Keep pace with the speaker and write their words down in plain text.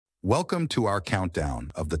Welcome to our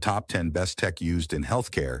countdown of the top 10 best tech used in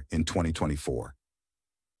healthcare in 2024.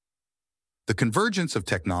 The convergence of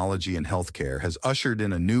technology and healthcare has ushered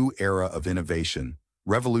in a new era of innovation,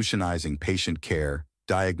 revolutionizing patient care,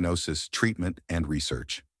 diagnosis, treatment, and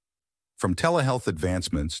research. From telehealth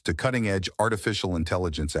advancements to cutting-edge artificial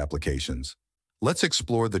intelligence applications, let's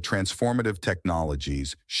explore the transformative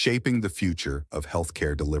technologies shaping the future of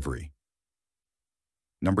healthcare delivery.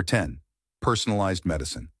 Number 10. Personalized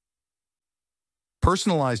medicine.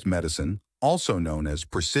 Personalized medicine, also known as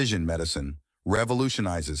precision medicine,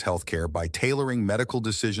 revolutionizes healthcare by tailoring medical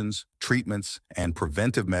decisions, treatments, and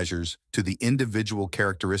preventive measures to the individual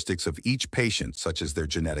characteristics of each patient, such as their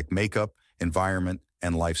genetic makeup, environment,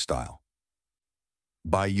 and lifestyle.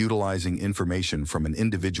 By utilizing information from an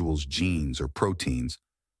individual's genes or proteins,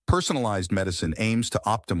 personalized medicine aims to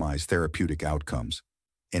optimize therapeutic outcomes,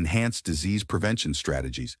 enhance disease prevention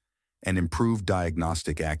strategies, and improve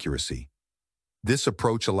diagnostic accuracy. This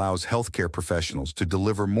approach allows healthcare professionals to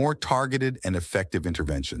deliver more targeted and effective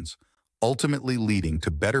interventions, ultimately leading to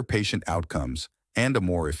better patient outcomes and a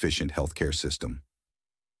more efficient healthcare system.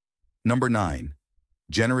 Number 9.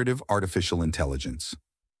 Generative artificial intelligence.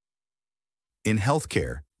 In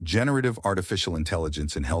healthcare, generative artificial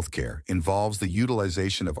intelligence in healthcare involves the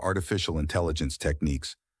utilization of artificial intelligence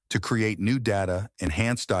techniques to create new data,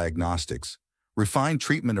 enhance diagnostics, refine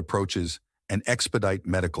treatment approaches, and expedite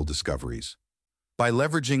medical discoveries. By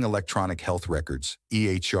leveraging electronic health records,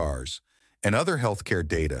 EHRs, and other healthcare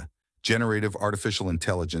data, generative artificial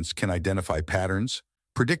intelligence can identify patterns,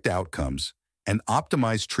 predict outcomes, and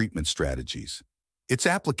optimize treatment strategies. Its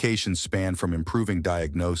applications span from improving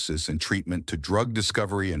diagnosis and treatment to drug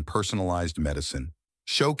discovery and personalized medicine,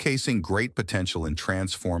 showcasing great potential in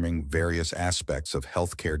transforming various aspects of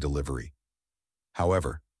healthcare delivery.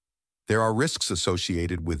 However, there are risks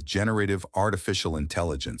associated with generative artificial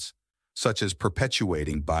intelligence, such as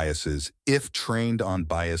perpetuating biases if trained on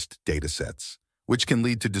biased datasets, which can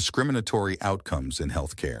lead to discriminatory outcomes in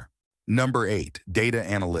healthcare. Number 8. Data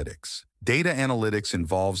analytics. Data analytics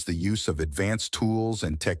involves the use of advanced tools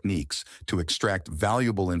and techniques to extract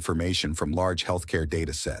valuable information from large healthcare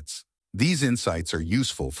datasets. These insights are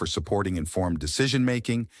useful for supporting informed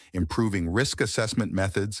decision-making, improving risk assessment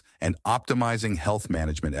methods, and optimizing health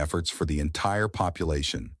management efforts for the entire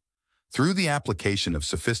population. Through the application of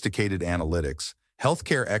sophisticated analytics,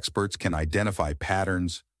 healthcare experts can identify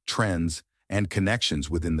patterns, trends, and connections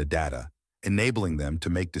within the data, enabling them to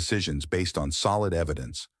make decisions based on solid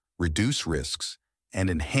evidence, reduce risks, and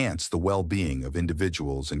enhance the well-being of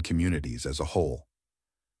individuals and communities as a whole.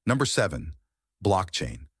 Number 7.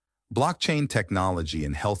 Blockchain. Blockchain technology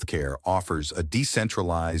in healthcare offers a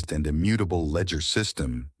decentralized and immutable ledger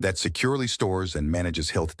system that securely stores and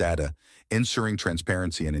manages health data, ensuring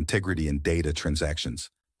transparency and integrity in data transactions.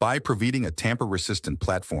 By providing a tamper-resistant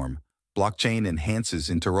platform, blockchain enhances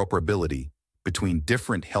interoperability between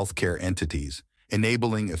different healthcare entities,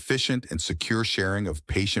 enabling efficient and secure sharing of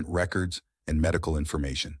patient records and medical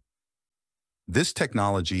information. This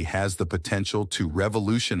technology has the potential to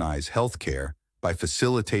revolutionize healthcare by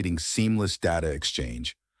facilitating seamless data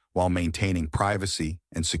exchange while maintaining privacy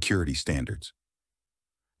and security standards.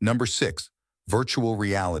 Number 6. Virtual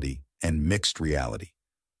reality and mixed reality.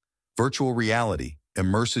 Virtual reality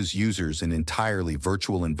immerses users in entirely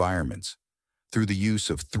virtual environments through the use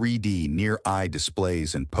of 3D near-eye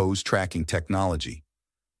displays and pose tracking technology,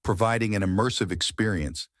 providing an immersive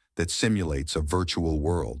experience that simulates a virtual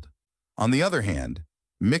world. On the other hand,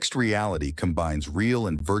 mixed reality combines real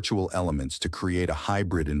and virtual elements to create a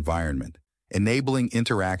hybrid environment, enabling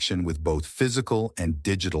interaction with both physical and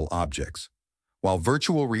digital objects. While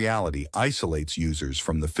virtual reality isolates users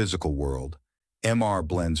from the physical world, MR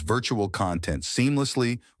blends virtual content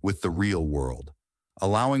seamlessly with the real world,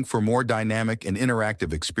 allowing for more dynamic and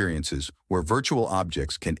interactive experiences where virtual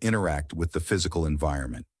objects can interact with the physical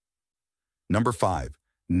environment. Number 5.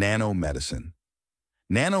 Nanomedicine.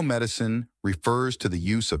 Nanomedicine refers to the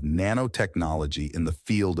use of nanotechnology in the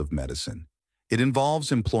field of medicine. It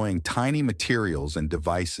involves employing tiny materials and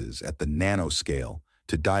devices at the nanoscale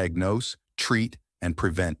to diagnose, treat, and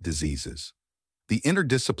prevent diseases. The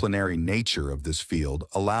interdisciplinary nature of this field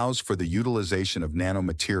allows for the utilization of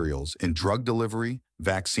nanomaterials in drug delivery,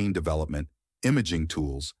 vaccine development, imaging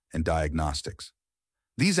tools, and diagnostics.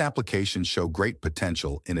 These applications show great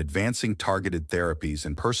potential in advancing targeted therapies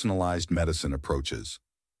and personalized medicine approaches.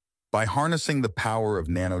 By harnessing the power of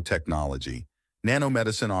nanotechnology,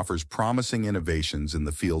 nanomedicine offers promising innovations in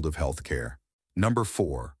the field of healthcare. Number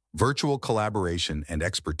 4. Virtual collaboration and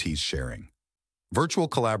expertise sharing. Virtual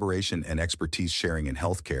collaboration and expertise sharing in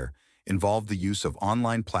healthcare involve the use of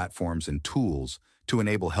online platforms and tools to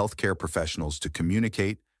enable healthcare professionals to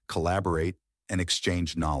communicate, collaborate, and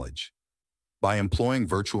exchange knowledge. By employing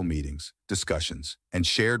virtual meetings, discussions, and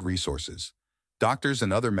shared resources, doctors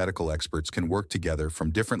and other medical experts can work together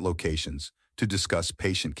from different locations to discuss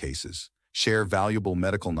patient cases, share valuable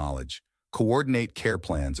medical knowledge, coordinate care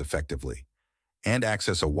plans effectively, and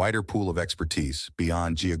access a wider pool of expertise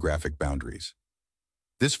beyond geographic boundaries.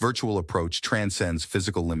 This virtual approach transcends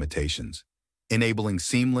physical limitations, enabling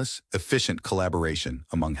seamless, efficient collaboration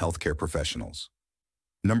among healthcare professionals.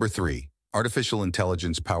 Number 3. Artificial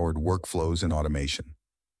intelligence-powered workflows and automation.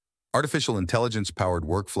 Artificial intelligence-powered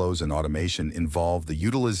workflows and automation involve the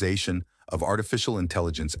utilization of artificial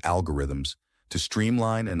intelligence algorithms to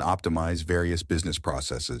streamline and optimize various business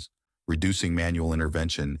processes, reducing manual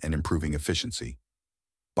intervention and improving efficiency.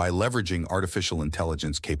 By leveraging artificial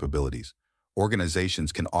intelligence capabilities,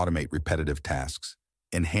 organizations can automate repetitive tasks,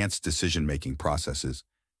 enhance decision-making processes,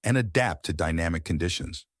 and adapt to dynamic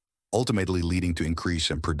conditions, ultimately leading to increase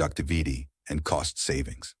in productivity and cost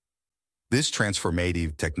savings. This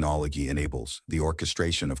transformative technology enables the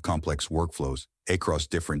orchestration of complex workflows across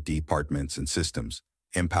different departments and systems,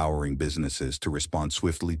 empowering businesses to respond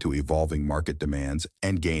swiftly to evolving market demands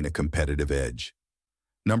and gain a competitive edge.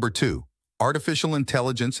 Number 2. Artificial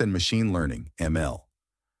intelligence and machine learning, ML.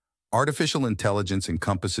 Artificial intelligence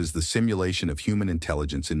encompasses the simulation of human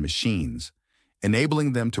intelligence in machines,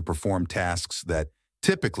 enabling them to perform tasks that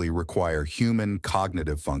typically require human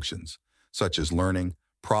cognitive functions, such as learning,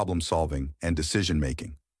 problem-solving, and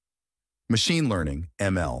decision-making. Machine learning,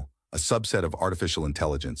 ML, a subset of artificial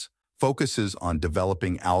intelligence, focuses on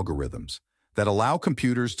developing algorithms that allow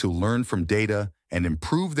computers to learn from data and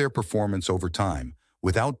improve their performance over time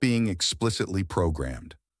without being explicitly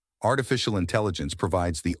programmed. Artificial intelligence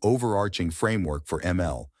provides the overarching framework for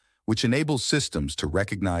ML, which enables systems to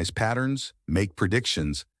recognize patterns, make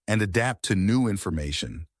predictions, and adapt to new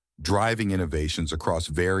information, driving innovations across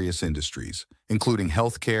various industries, including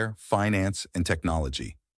healthcare, finance, and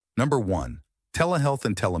technology. Number 1. Telehealth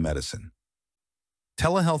and telemedicine.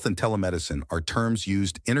 Telehealth and telemedicine are terms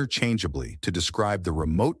used interchangeably to describe the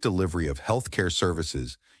remote delivery of healthcare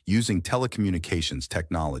services using telecommunications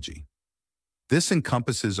technology. This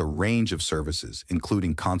encompasses a range of services,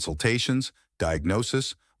 including consultations,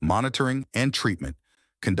 diagnosis, monitoring, and treatment,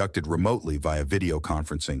 conducted remotely via video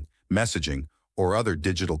conferencing, messaging, or other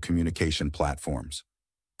digital communication platforms.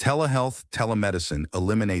 Telehealth telemedicine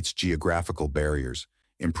eliminates geographical barriers,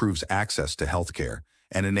 improves access to healthcare,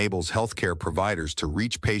 and enables healthcare providers to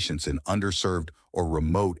reach patients in underserved or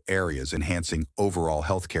remote areas, enhancing overall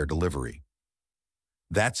healthcare delivery.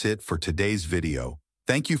 That's it for today's video.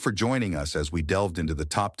 Thank you for joining us as we delved into the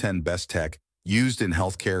top 10 best tech used in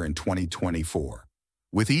healthcare in 2024.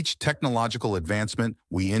 With each technological advancement,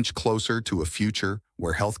 we inch closer to a future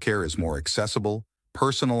where healthcare is more accessible,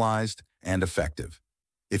 personalized, and effective.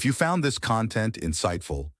 If you found this content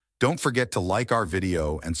insightful, don't forget to like our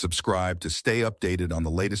video and subscribe to stay updated on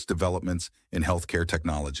the latest developments in healthcare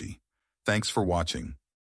technology. Thanks for watching.